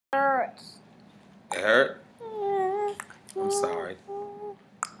hurts. It hurt? I'm sorry.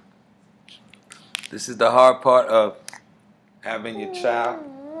 This is the hard part of having your child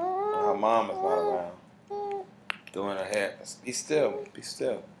when her mom is not around. Doing her hair. Be still. Be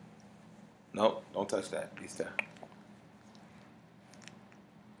still. Nope, don't touch that. Be still.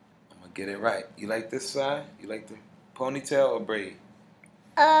 I'm gonna get it right. You like this side? You like the ponytail or braid?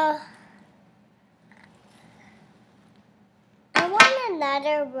 I want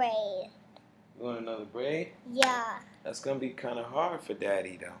another braid. You want another braid? Yeah. That's gonna be kind of hard for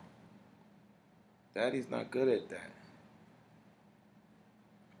Daddy though. Daddy's not good at that.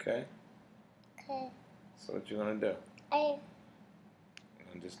 Okay? Okay. So what you gonna do? I You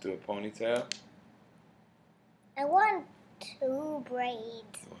gonna just do a ponytail? want 2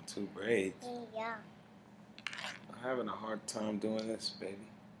 braids. You want 2 braids? Yeah. I'm having a hard time doing this, baby.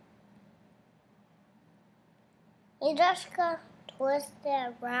 You just gotta twist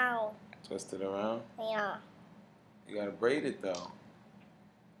it around. Twist it around? Yeah. You gotta braid it though.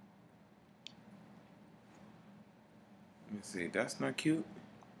 Let me see. That's not cute.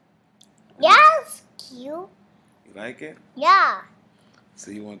 Yeah, it's cute. You like it? Yeah.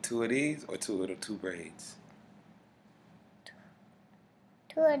 So you want 2 of these or 2 of the 2 braids?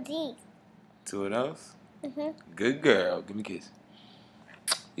 2 of these. 2 of those? Mhm. Good girl. Give me a kiss.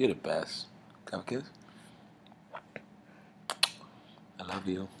 You're the best. Come kiss. I love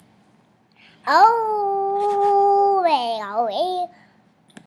you. Oh, wait.